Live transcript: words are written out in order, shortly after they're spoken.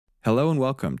Hello and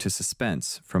welcome to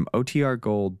Suspense from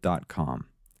OTRGold.com.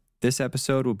 This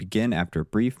episode will begin after a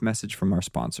brief message from our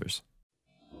sponsors.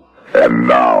 And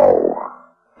now,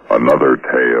 another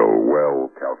tale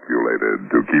well calculated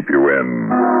to keep you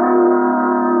in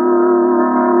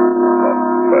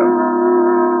suspense.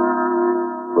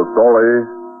 The story,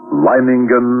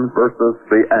 Leiningen versus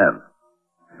the Ants,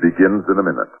 begins in a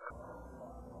minute.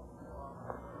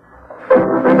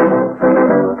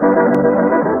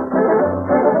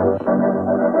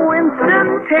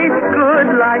 Tastes good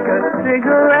like a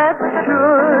cigarette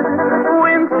should.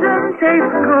 Winston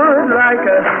tastes good like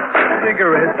a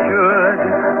cigarette should.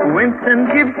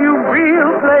 Winston gives you real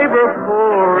flavor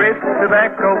for its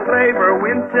tobacco flavor.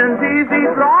 Winston's easy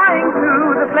drawing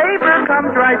too. The flavor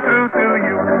comes right through to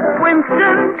you.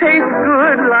 Winston tastes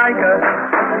good like a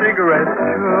cigarette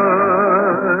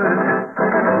should.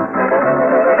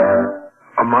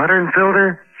 A modern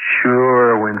filter?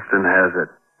 Sure, Winston has it.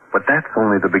 But that's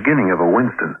only the beginning of a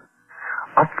Winston.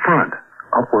 Up front,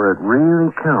 up where it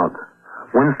really counts,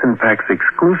 Winston packs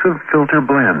exclusive filter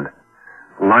blend.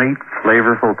 Light,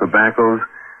 flavorful tobaccos,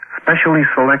 specially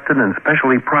selected and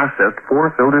specially processed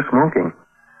for filter smoking.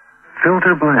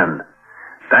 Filter blend.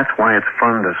 That's why it's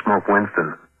fun to smoke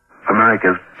Winston,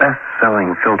 America's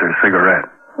best-selling filter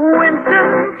cigarette.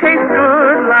 Winston tastes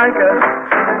good like a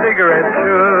cigarette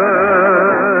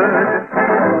should.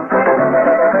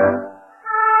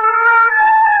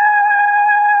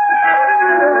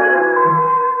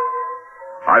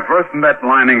 I first met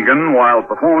Leiningen while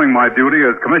performing my duty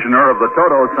as commissioner of the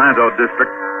Todo Santo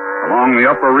district along the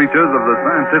upper reaches of the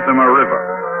Santissima River.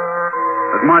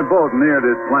 As my boat neared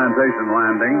its plantation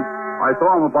landing, I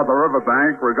saw him upon the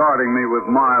riverbank regarding me with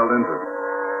mild interest.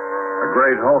 A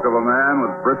great hulk of a man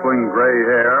with bristling gray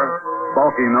hair,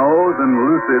 bulky nose, and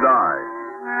lucid eye.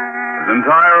 His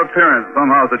entire appearance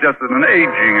somehow suggested an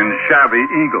aging and shabby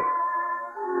eagle.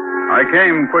 I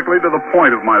came quickly to the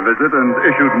point of my visit and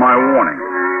issued my warning.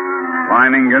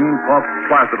 Leiningen puffed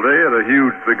placidly at a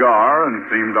huge cigar and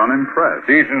seemed unimpressed.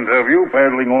 Decent of you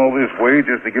paddling all this way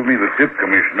just to give me the tip,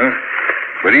 Commissioner.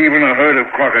 But even a herd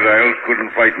of crocodiles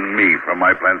couldn't frighten me from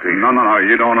my plantation. No,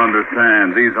 you don't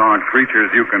understand. These aren't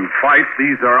creatures you can fight.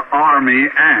 These are army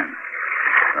ants.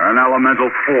 They're an elemental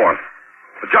force.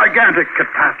 A gigantic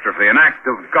catastrophe, an act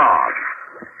of God.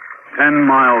 10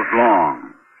 miles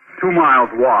long, 2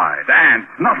 miles wide. Ants,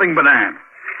 nothing but ants.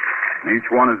 Each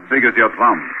one as big as your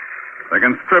thumb. They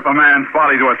can strip a man's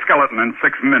body to a skeleton in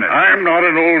 6 minutes. I'm not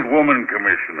an old woman,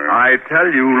 Commissioner. I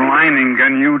tell you,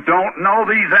 Leiningen, you don't know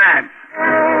these ants.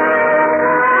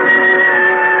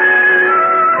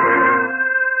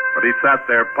 But he sat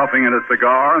there puffing at a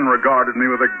cigar and regarded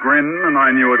me with a grin, and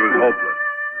I knew it was hopeless.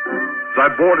 As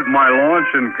I boarded my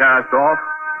launch and cast off,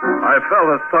 I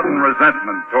felt a sudden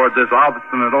resentment toward this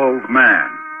obstinate old man.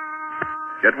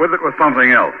 Yet with it was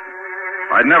something else.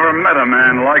 I'd never met a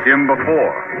man like him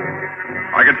before.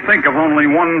 I could think of only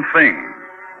one thing.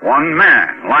 One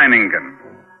man, Leiningen.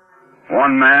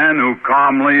 One man who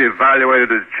calmly evaluated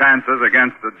his chances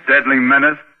against a deadly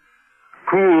menace,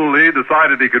 coolly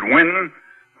decided he could win,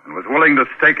 and was willing to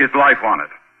stake his life on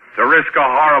it, to risk a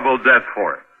horrible death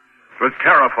for it. It was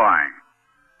terrifying.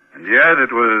 And yet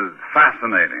it was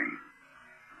fascinating.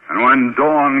 And when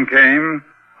dawn came,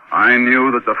 I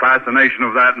knew that the fascination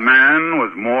of that man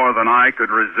was more than I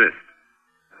could resist.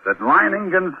 That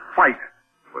Leiningen's fight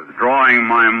was drawing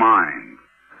my mind,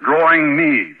 drawing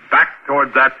me back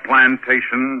toward that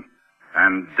plantation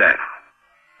and death.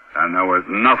 And there was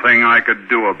nothing I could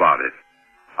do about it.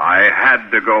 I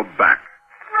had to go back.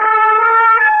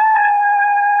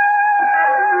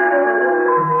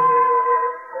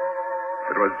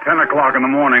 It was 10 o'clock in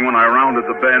the morning when I rounded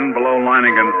the bend below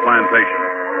Leiningen's plantation.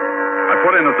 I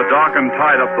put in at the dock and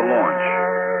tied up the launch.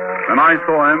 Then I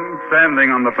saw him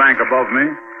standing on the bank above me,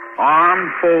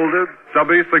 arms folded,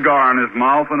 stubby cigar in his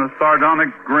mouth, and a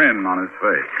sardonic grin on his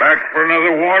face. Back for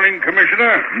another warning,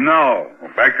 Commissioner? No.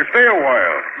 Back to stay a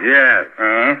while? Yes.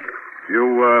 Huh?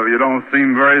 You don't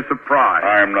seem very surprised.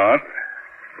 I'm not.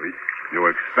 You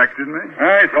expected me?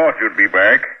 I thought you'd be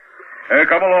back.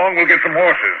 Come along, we'll get some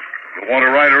horses. You'll want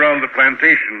to ride around the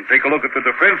plantation, take a look at the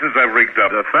defenses I've rigged up.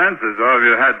 Defenses? Oh, have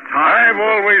you had time? I've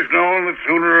always known that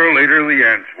sooner or later the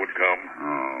ants would come.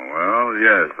 Oh, well,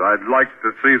 yes, I'd like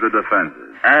to see the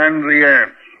defenses. And the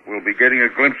ants. We'll be getting a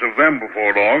glimpse of them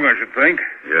before long, I should think.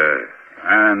 Yes,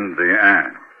 and the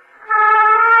ants.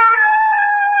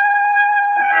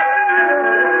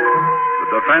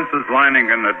 The defenses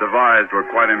Leiningen had devised were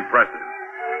quite impressive.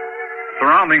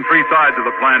 Surrounding 3 sides of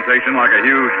the plantation like a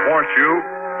huge horseshoe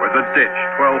was a ditch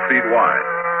 12 feet wide.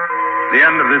 The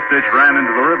end of this ditch ran into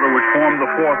the river which formed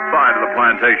the 4th side of the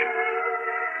plantation.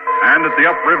 And at the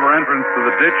upriver entrance to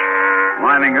the ditch,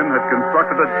 Leiningen had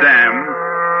constructed a dam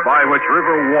by which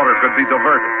river water could be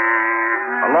diverted.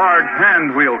 A large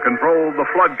hand wheel controlled the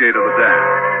floodgate of the dam.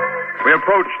 We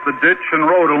approached the ditch and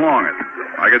rode along it.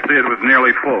 I could see it was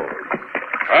nearly full.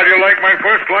 How do you like my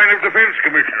first line of defense,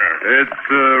 Commissioner? It's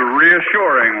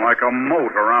reassuring, like a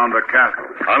moat around a castle.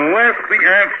 Unless the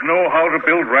ants know how to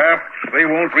build rafts, they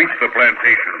won't reach the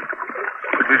plantation.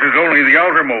 But this is only the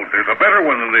outer moat. There's a better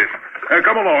one than this.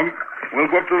 Come along.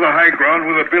 We'll go up to the high ground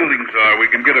where the buildings are.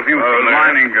 We can get a view from there.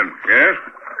 Leiningen. Yes?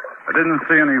 I didn't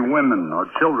see any women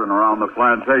or children around the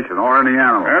plantation, or any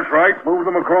animals. That's right. Move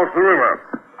them across the river.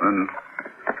 And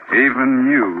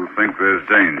even you think there's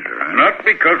danger, eh? Not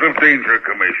because of danger,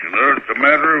 Commissioner. It's a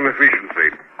matter of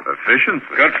efficiency.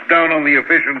 Efficiency? Cuts down on the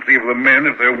efficiency of the men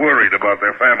if they're worried about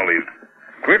their families.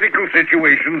 Critical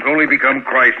situations only become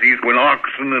crises when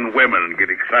oxen and women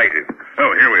get excited.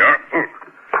 Oh, here we are.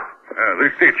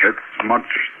 This ditch. It's much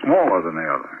smaller than the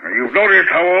other. You've noticed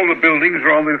how all the buildings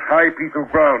are on this high piece of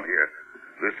ground here.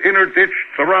 This inner ditch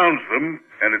surrounds them,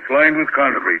 and it's lined with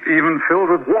concrete. Even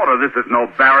filled with water. This is no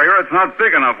barrier. It's not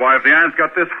big enough. Why, if the ants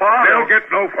got this far... They'll get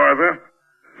no farther.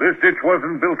 This ditch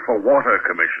wasn't built for water,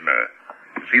 Commissioner.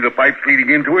 See the pipes leading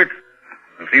into it?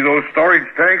 And see those storage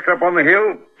tanks up on the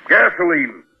hill?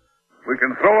 Gasoline. We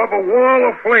can throw up a wall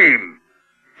of flame.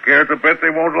 Care to bet they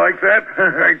won't like that?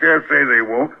 I dare say they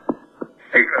won't.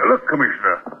 Hey, look,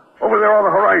 Commissioner. Over there on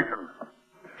the horizon.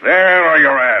 There are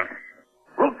your ants.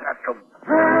 Look at them.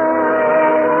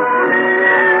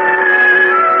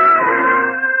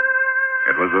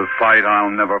 It was a sight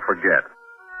I'll never forget.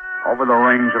 Over the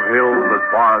range of hills, as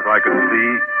far as I could see,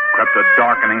 crept a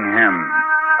darkening hem,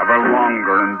 ever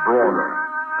longer and broader,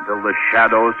 until the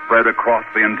shadows spread across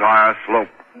the entire slope.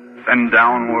 Then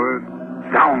downward,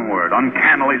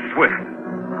 uncannily swift.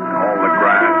 And all the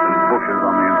grass and bushes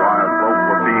on the entire slope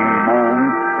were being mown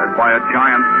as by a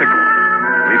giant sickle,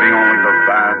 leaving only the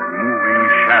vast, moving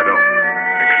shadow,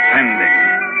 extending,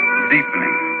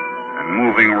 deepening, and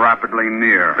moving rapidly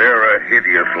near. They're a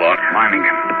hideous lot.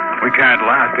 Leiningen, we can't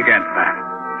last against that.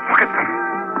 Look at them.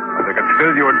 They could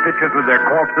fill your ditches with their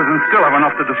corpses and still have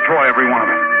enough to destroy every one of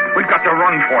them. We've got to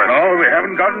run for it. No, they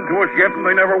haven't gotten to us yet, and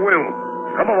they never will.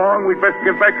 Come along, we'd best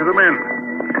get back to the men.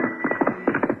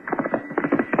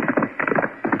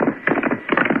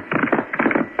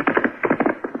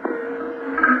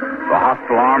 The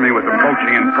hostile army was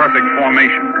approaching in perfect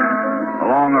formation.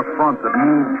 Along a front that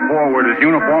moved forward as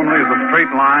uniformly as a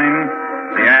straight line,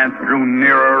 the ants drew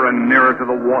nearer and nearer to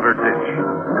the water ditch.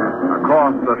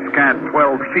 Across the scant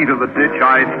 12 feet of the ditch,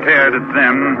 I stared at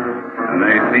them, and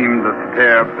they seemed to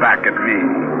stare back at me.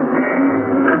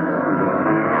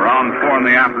 Around 4 in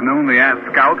the afternoon, the ant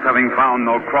scouts, having found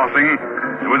no crossing,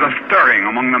 there was a stirring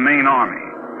among the main army.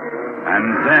 And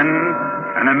then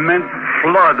an immense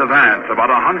flood of ants, about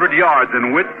 100 yards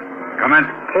in width,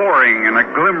 commenced pouring in a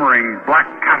glimmering black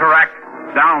cataract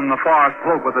down the far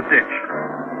slope of the ditch.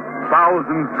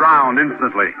 Thousands drowned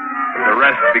instantly. The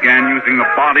rest began using the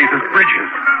bodies as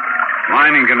bridges.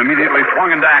 Leiningen immediately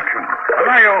swung into action.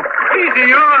 Alayo! Si,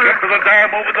 senor! Get to the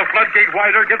dam, open the floodgate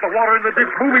wider, get the water in the ditch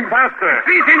moving faster.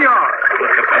 Si, senor!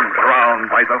 Look at them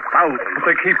drowned by the thousands.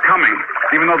 They keep coming.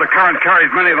 Even though the current carries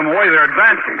many of them away, they're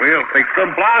advancing. We'll fix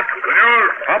them, Blast. Senor!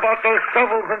 How about those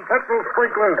shovels and petrol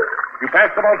sprinklers? You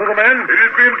passed them out to the men? It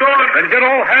is being done. Then get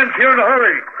all hands here in a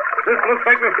hurry. This looks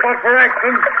like the spot for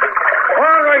action.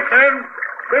 All right, then.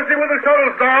 Busy with the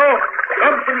shovels now.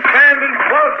 Dump some sand and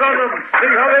clods on them.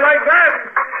 See how they like that?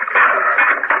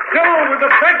 Joe, with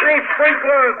the petrol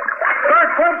sprinklers. Start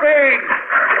pumping.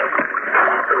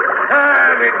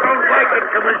 They don't like it,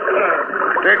 Commissioner.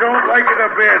 They don't like it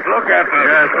a bit. Look at them.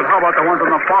 Yes, but how about the ones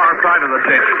on the far side of the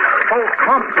ditch? Whole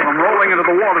clumps of them rolling into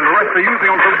the water. The rest are using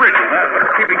them for bridges.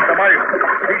 That's keeping some ice.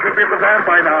 He should be at the dam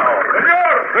by now.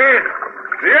 Senor! Yes.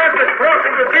 The ants are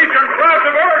crossing the beach on clouds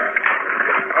of earth.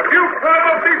 A few climb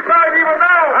up this side even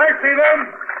now. I see them.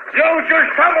 Use your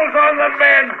shovels on them,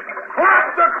 men. Drop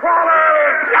the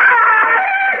crawlers.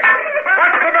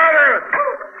 What's the matter?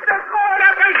 They're going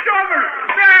up their shoulders.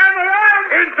 Stand around.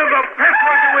 Into the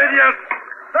petrol, you idiot.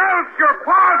 Don't your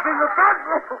paws in the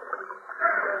petrol.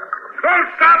 Don't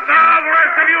stop now, the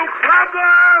rest of you. Grab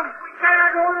them. We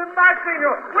cannot hold him back,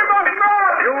 senor. We must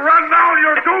run. You run now,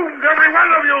 you're doomed, every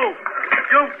one of you.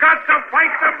 You've got to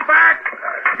fight them back.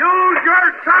 Use your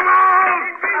shovels.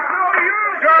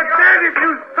 You're dead if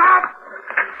you stop.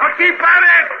 Now keep at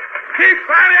it. Keep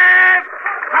at it.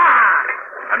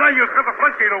 And now you've got the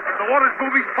floodgate open. The water's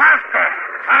moving faster.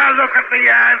 Look at the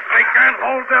ants. They can't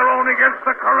hold their own against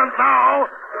the current now.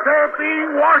 They're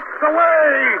being washed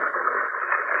away.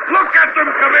 Look at them,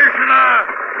 Commissioner.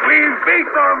 We've beat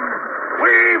them.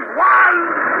 We've won!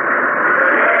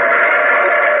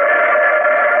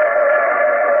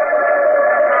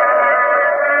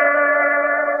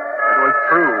 It was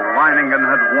true. Leiningen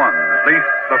had won, at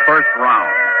least the first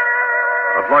round.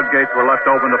 The floodgates were left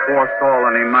open to forestall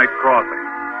any night crossing.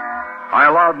 I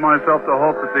allowed myself to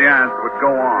hope that the ants would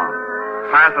go on,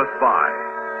 pass us by.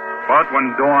 But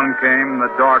when dawn came,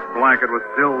 the dark blanket was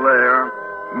still there,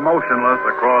 motionless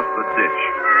across the ditch.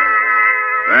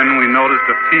 Then we noticed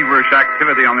a feverish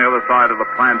activity on the other side of the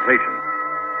plantation.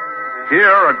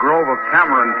 Here, a grove of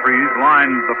tamarind trees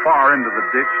lined the far end of the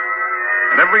ditch,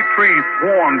 and every tree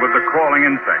swarmed with the crawling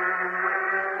insects.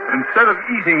 But instead of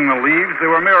eating the leaves,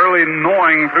 they were merely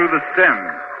gnawing through the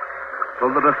stems, so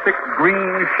that a thick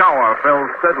green shower fell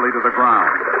steadily to the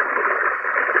ground.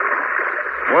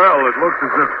 Well, it looks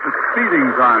as if it's feeding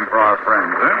time for our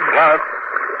friends, eh? Clark.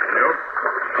 Yep.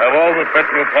 Have all the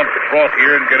petrol pumps across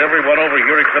here and get everyone over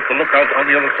here except the lookouts on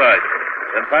the other side.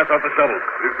 Then pass out the shovels.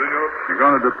 Yes, senor. You're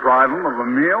going to deprive them of a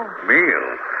meal? Meal?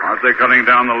 Aren't they cutting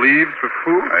down the leaves for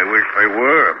food? I wish they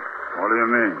were. What do you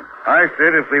mean? I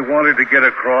said if they wanted to get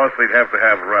across, they'd have to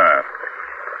have raft.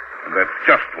 And that's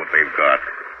just what they've got.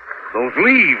 Those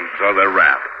leaves are their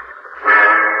raft.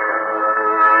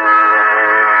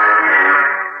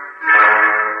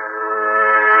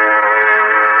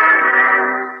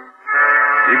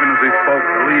 Even as he spoke,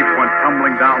 the leaves went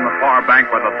tumbling down the far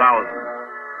bank by the thousands.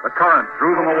 The current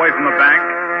drew them away from the bank,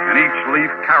 and each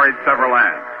leaf carried several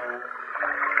ants.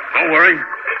 Don't worry.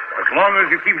 As long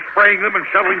as you keep spraying them and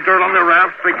shoveling dirt on their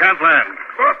rafts, they can't land.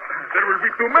 But there will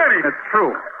be too many. It's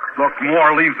true. Look,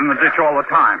 more leaves in the ditch all the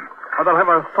time. Or they'll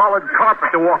have a solid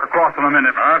carpet to walk across in a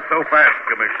minute. Not so fast,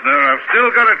 Commissioner. I've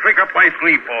still got to trick up my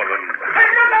sleeve for them.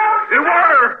 The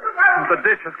water! The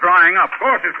ditch is drying up. Of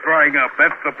course it's drying up.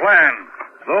 That's the plan.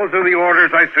 Those are the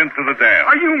orders I sent to the dam.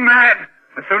 Are you mad?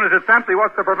 As soon as it's empty,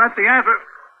 what's to prevent the ants?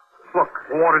 Look,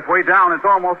 the water's way down. It's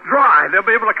almost dry. They'll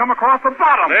be able to come across the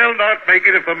bottom. They'll not make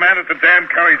it if the man at the dam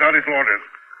carries out his orders.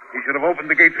 He should have opened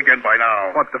the gates again by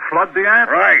now. What, to flood the ants?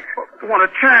 Right. What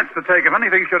a chance to take if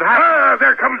anything should happen. Ah,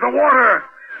 there comes the water.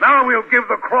 Now we'll give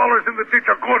the crawlers in the ditch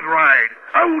a good ride.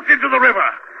 Out into the river.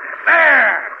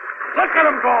 There! Look at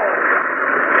them go!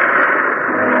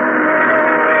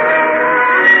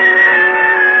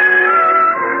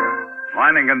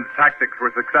 Leiningen's tactics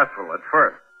were successful at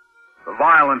first. The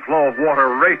violent flow of water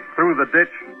raced through the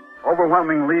ditch,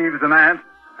 overwhelming leaves and ants,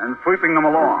 and sweeping them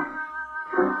along.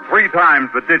 3 times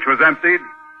the ditch was emptied,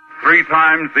 3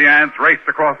 times the ants raced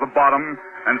across the bottom,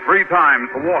 and 3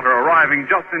 times the water arriving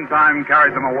just in time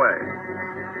carried them away.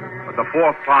 But the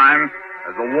 4th time,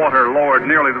 as the water lowered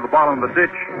nearly to the bottom of the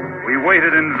ditch, we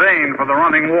waited in vain for the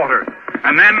running waters.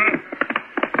 And then...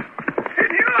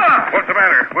 What's the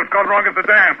matter? What's gone wrong at the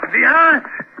dam? The ants.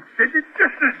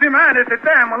 Just as the man at the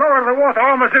dam lowered the water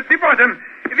almost at the bottom,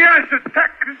 the ants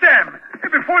attacked the dam.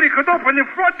 Before he could open the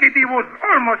floodgate, he was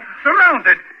almost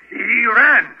surrounded. He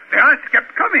ran. The ants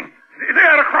kept coming. They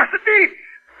are across the ditch.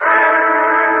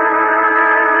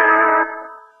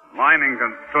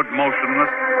 Leiningen stood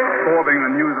motionless, absorbing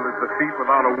the news of his defeat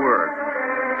without a word.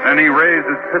 Then he raised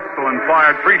his pistol and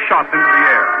fired 3 shots into the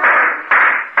air.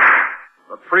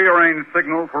 The prearranged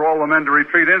signal for all the men to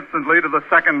retreat instantly to the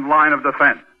second line of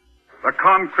defense. The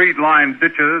concrete-lined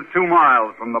ditches 2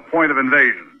 miles from the point of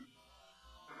invasion.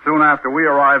 Soon after we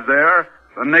arrived there,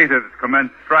 the natives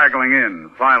commenced straggling in,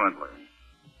 silently.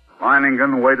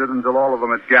 Leiningen waited until all of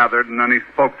them had gathered, and then he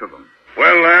spoke to them.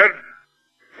 Well, lads,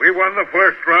 we won the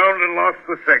first round and lost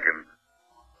the second.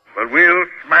 But we'll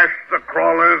smash the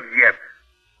crawlers yet.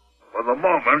 For the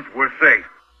moment, we're safe.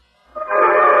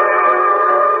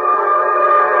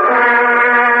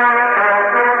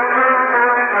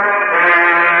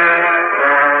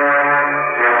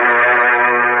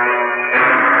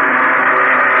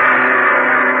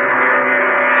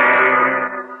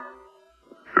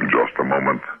 In just a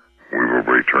moment, we will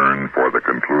return for the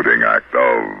concluding act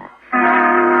of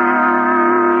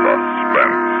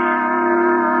Suspense.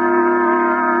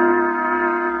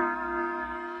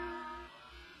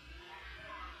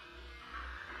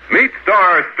 Meet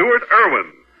star Stuart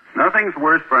Irwin. Nothing's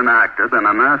worse for an actor than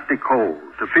a nasty cold.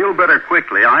 To feel better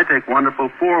quickly, I take wonderful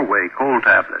 4-way cold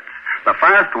tablets. The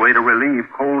fast way to relieve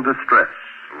cold distress.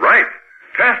 Right.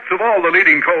 Tests of all the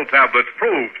leading cold tablets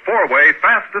proved 4-way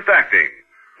fastest acting.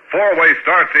 4-way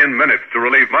starts in minutes to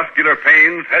relieve muscular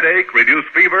pains, headache, reduce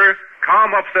fever,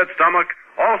 calm upset stomach,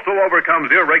 also overcomes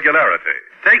irregularity.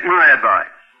 Take my advice.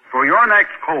 For your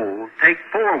next cold, take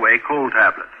 4-way cold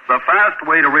tablets. The fast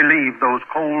way to relieve those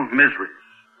cold miseries.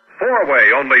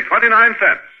 4-way, only 29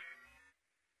 cents.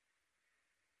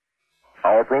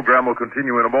 Our program will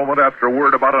continue in a moment after a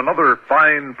word about another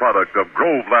fine product of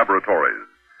Grove Laboratories.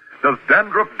 Does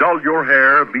dandruff dull your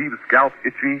hair, leave scalp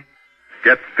itchy?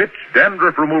 Get Fitch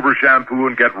Dandruff Remover Shampoo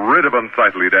and get rid of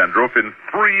unsightly dandruff in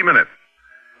 3 minutes.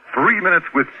 3 minutes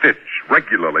with Fitch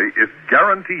regularly is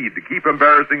guaranteed to keep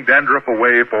embarrassing dandruff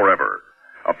away forever.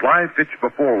 Apply Fitch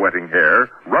before wetting hair,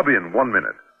 rub in 1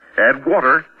 minute. Add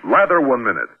water, lather 1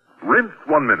 minute. Rinse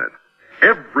 1 minute.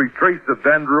 Every trace of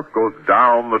dandruff goes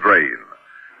down the drain.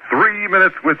 3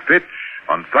 minutes with Fitch,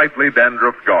 unsightly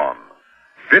dandruff gone.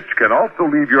 Fitch can also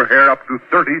leave your hair up to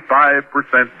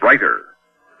 35% brighter.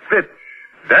 Fitch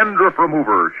Dandruff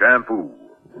Remover Shampoo.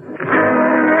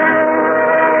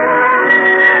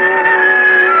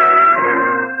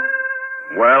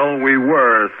 Well, we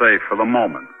were safe for the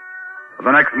moment. But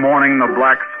the next morning, the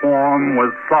black swarm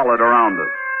was solid around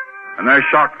us, and their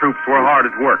shock troops were hard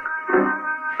at work.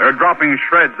 They were dropping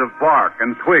shreds of bark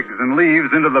and twigs and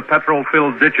leaves into the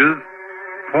petrol-filled ditches,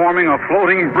 forming a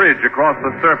floating bridge across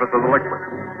the surface of the liquid.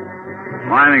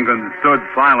 Leiningen stood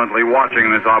silently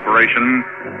watching this operation,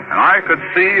 and I could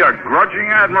see a grudging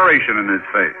admiration in his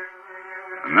face.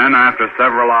 And then, after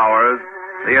several hours,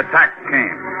 the attack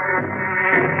came.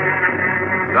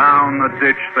 Down the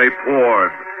ditch they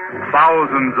poured,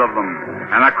 thousands of them,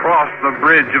 and across the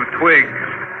bridge of twigs,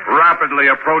 rapidly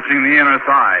approaching the inner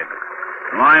side.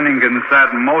 Leiningen sat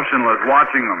motionless,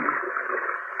 watching them.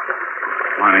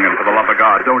 Leiningen, for the love of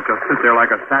God, don't just sit there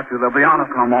like a statue. They'll be on us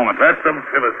in a moment. Let them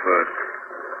fill us first.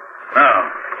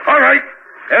 Now, all right.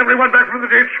 Everyone back from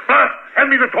the ditch. First, hand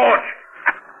me the torch.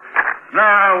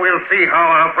 Now we'll see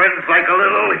how our friends like a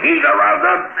little heat around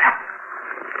them.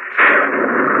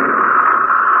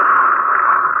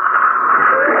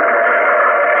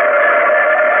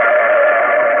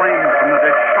 Flames from the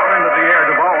ditch shot into the air,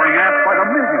 devouring ants by the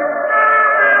millions.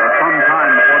 There was some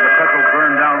time before the petrol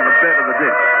burned down to the bed of the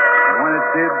ditch. And when it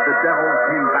did, the devils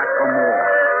came back for more.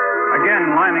 Again,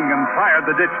 Leiningen fired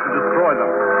the ditch to destroy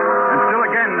them. And still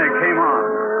again they came on.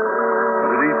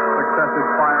 But at each successive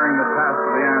firing, the task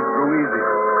of the ants grew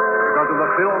easier because of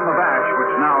the film of ash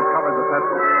which now covered the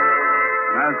petrol.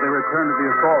 And as they returned to the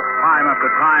assault time after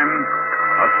time,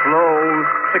 a slow,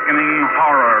 sickening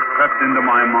horror crept into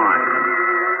my mind.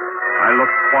 I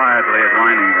looked quietly at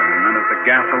Leiningen, and then at the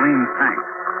gasoline tank.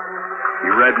 He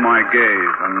read my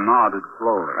gaze and nodded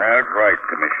slowly. That's right,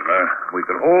 Commissioner. We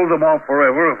could hold them off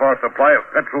forever if our supply of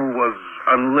petrol was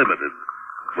unlimited.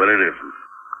 But it isn't.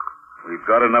 We've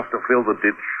got enough to fill the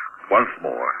ditch once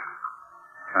more.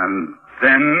 And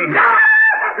then...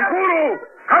 Ikuru!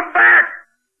 Come back!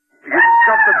 He didn't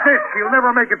jump the ditch. He'll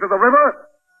never make it to the river.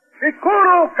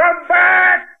 Ikuru, come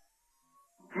back!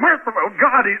 Merciful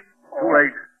God, he's... Too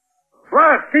late.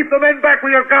 Ross, keep the men back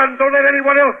with your guns. Don't let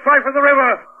anyone else try for the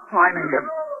river. Leiningen,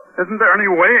 isn't there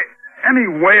any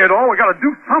way at all? We gotta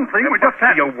do something. We just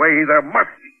can't... Be a way. There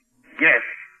must be. Yes.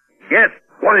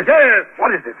 What is it?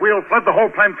 What is it? We'll flood the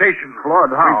whole plantation. Flood?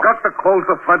 How? We've got to close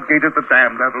the floodgate at the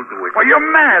dam. That'll do it. Well, you're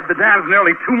mad. The dam's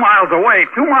nearly 2 miles away.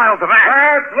 2 miles of ash.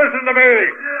 Lads, listen to me.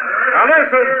 Now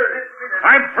listen.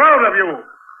 I'm proud of you.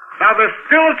 Now there's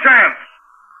still a chance.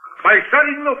 By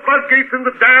shutting the floodgates in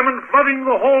the dam and flooding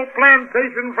the whole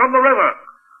plantation from the river.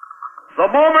 The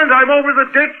moment I'm over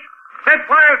the ditch, set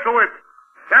fire to it.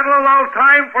 That'll allow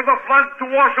time for the flood to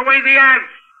wash away the ants.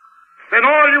 Then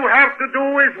all you have to do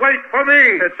is wait for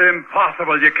me. It's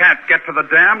impossible. You can't get to the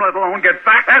dam, let alone get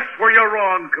back. That's where you're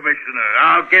wrong, Commissioner.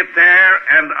 I'll get there,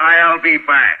 and I'll be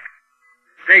back.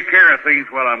 Take care of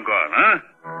things while I'm gone, huh?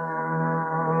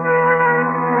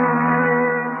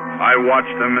 I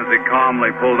watched him as he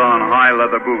calmly pulled on high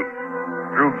leather boots,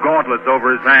 drew gauntlets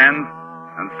over his hands,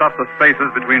 and stuffed the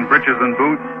spaces between breeches and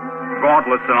boots,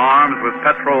 gauntlets and arms with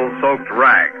petrol-soaked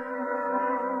rags.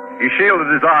 He shielded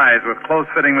his eyes with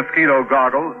close-fitting mosquito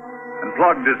goggles and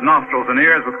plugged his nostrils and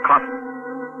ears with cotton.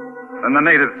 Then the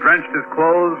natives drenched his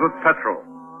clothes with petrol.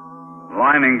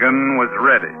 Leiningen was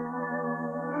ready.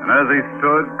 And as he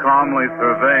stood calmly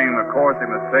surveying the course he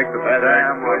must take to the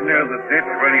dam... was near the ditch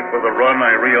ready for the run,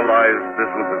 I realized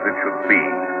this was as it should be.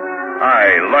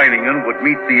 I, Leiningen, would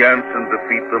meet the ants and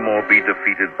defeat them or be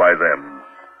defeated by them.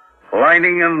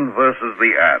 Leiningen versus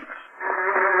the ants.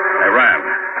 I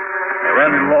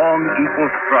ran in long, equal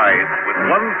strides with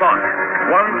one thought,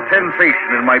 one sensation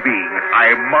in my being.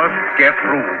 I must get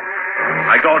through.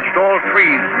 I dodged all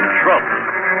trees and shrubs,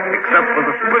 except for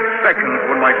the split seconds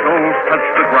when my soles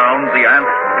touched the ground. The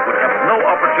ants would have no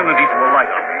opportunity to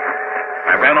alight on me.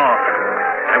 I ran on.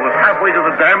 I was halfway to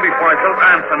the dam before I felt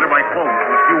ants under my clothes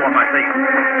and a few on my face.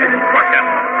 I struck at them,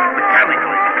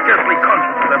 mechanically, scarcely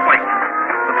conscious of their bite.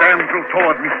 The dam drew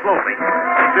toward me slowly.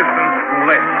 The distance grew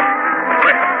less.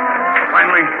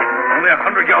 Finally, only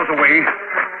 100 yards away,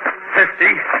 50,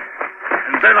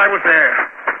 and then I was there.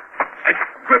 I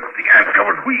gripped the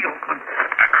ant-covered wheel, but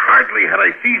hardly had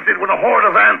I seized it when a horde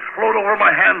of ants flowed over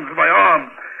my hands and my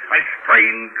arms. I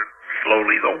strained.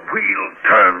 Slowly the wheel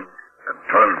turned and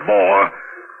turned more.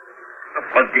 The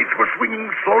floodgates were swinging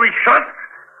slowly shut.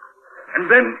 And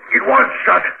then it was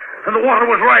shut, and the water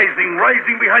was rising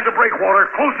behind the breakwater,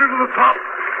 closer to the top,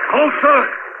 closer,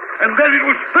 and then it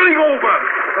was spilling over.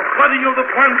 The flooding of the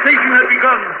plantation had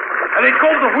begun, and it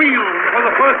gove the wheel. For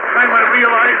the first time I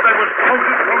realized I was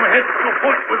coated from head to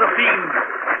foot with a fiend.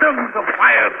 Tongues of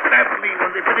fire stabbed me when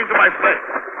they bit into my flesh.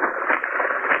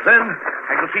 Then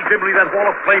I could see dimly that wall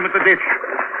of flame at the ditch.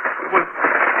 It was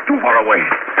too far away.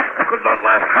 I could not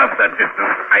last half that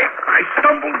distance. I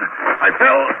stumbled. I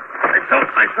fell. I felt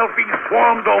myself being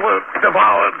swarmed over,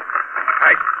 devoured.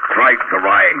 I tried to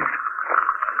rise.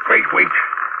 Great weight.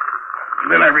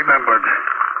 And then I remembered.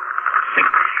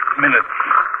 6 minutes.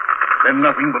 Then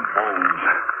nothing but bones.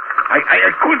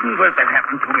 I couldn't let that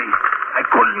happen to me. I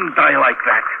couldn't die like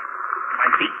that. My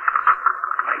feet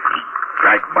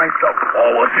dragged myself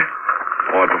forward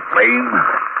toward the flame,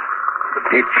 the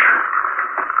ditch,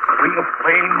 the ring of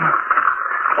flame.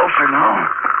 Closer now.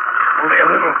 Only a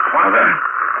little farther.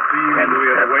 And we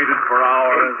had waited for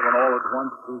hours when all at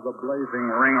once through the blazing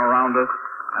ring around us,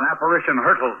 an apparition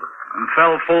hurtled and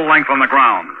fell full length on the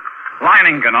ground.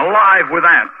 Leiningen, alive with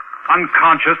ants,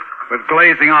 unconscious, with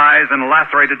glazing eyes and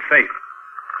lacerated face.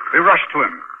 We rushed to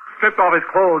him, stripped off his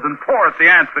clothes, and tore at the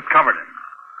ants that covered him.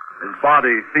 His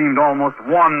body seemed almost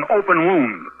one open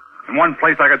wound. In one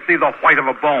place I could see the white of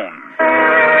a bone.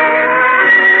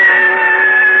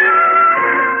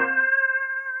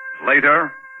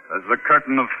 Later, as the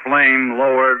curtain of flame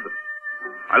lowered,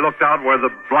 I looked out where the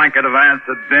blanket of ants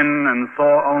had been and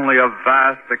saw only a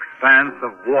vast expanse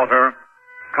of water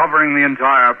covering the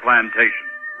entire plantation.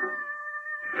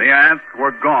 The ants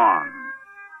were gone,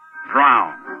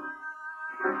 drowned,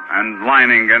 and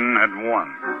Leiningen had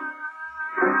won.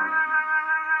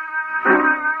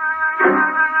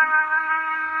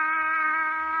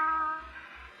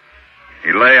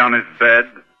 He lay on his bed,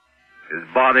 his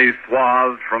body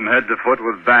swathed from head to foot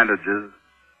with bandages,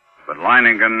 but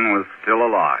Leiningen was still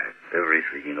alive.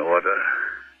 Everything in order.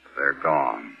 They're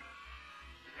gone.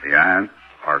 The ants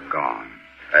are gone.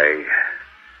 I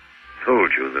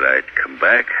told you that I'd come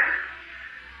back,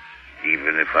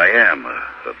 even if I am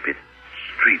a bit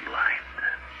streamlined.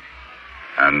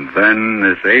 And then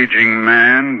this aging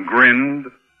man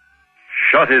grinned,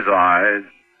 shut his eyes,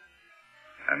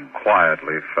 and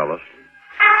quietly fell asleep.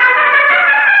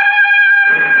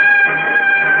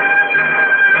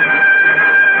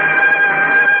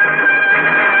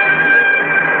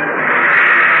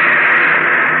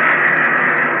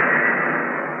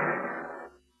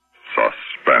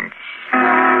 Suspense.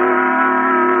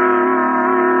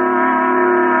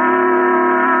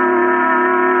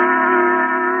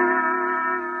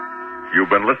 You've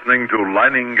been listening to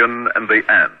Leiningen and the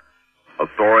Ants, a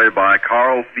story by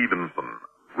Carl Stevenson,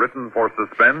 written for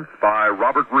Suspense by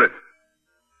Robert Ritt.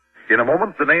 In a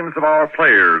moment, the names of our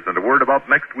players and a word about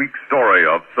next week's story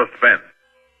of Suspense.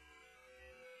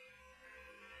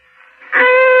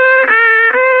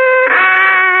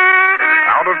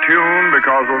 Out of tune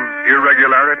because of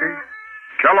irregularity?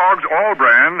 Kellogg's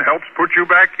All-Bran helps put you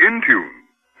back in tune.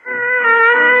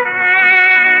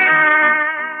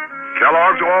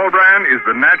 Kellogg's All-Bran is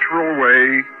the natural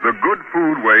way, the good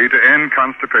food way to end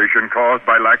constipation caused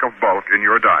by lack of bulk in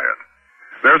your diet.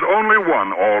 There's only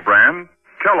one All-Bran,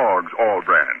 Kellogg's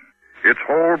All-Bran. Its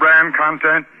whole bran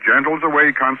content gentles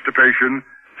away constipation,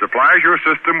 supplies your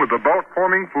system with the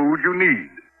bulk-forming food you need.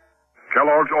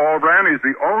 Kellogg's All-Bran is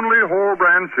the only whole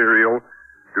bran cereal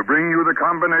to bring you the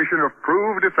combination of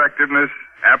proved effectiveness,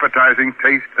 appetizing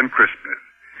taste, and crispness.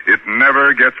 It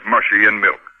never gets mushy in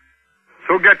milk.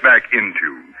 So get back in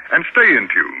tune and stay in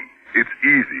tune. It's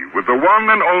easy with the one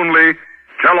and only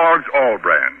Kellogg's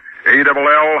All-Bran,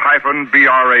 ALL-BRAN.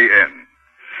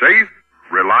 Safe,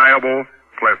 reliable,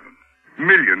 pleasant.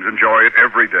 Millions enjoy it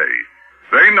every day.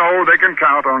 They know they can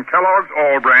count on Kellogg's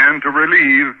All-Bran to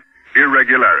relieve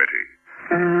irregularity.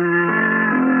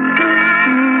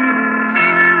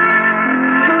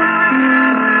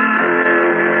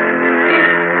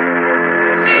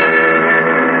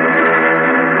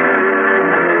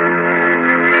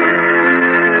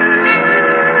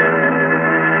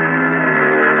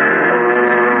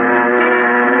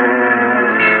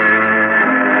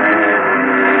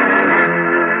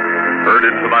 Heard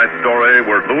in tonight's story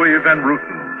were Louis Van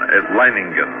Rooten as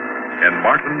Leiningen and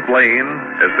Martin Blaine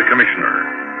as the commissioner.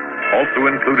 Also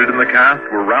included in the cast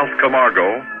were Ralph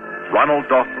Camargo, Ronald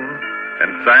Dawson,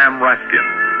 and Sam Raskin.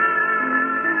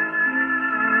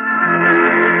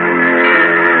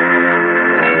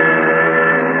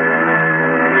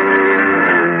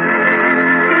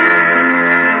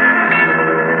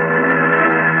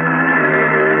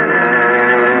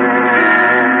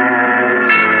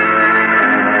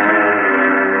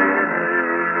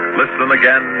 Listen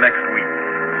again next week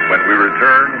when we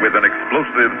return with an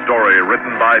explosive story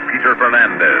written by Peter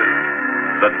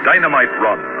Fernandez, The Dynamite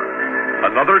Run,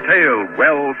 another tale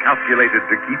well calculated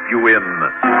to keep you in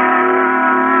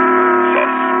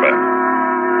suspense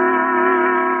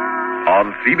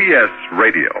on CBS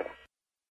Radio.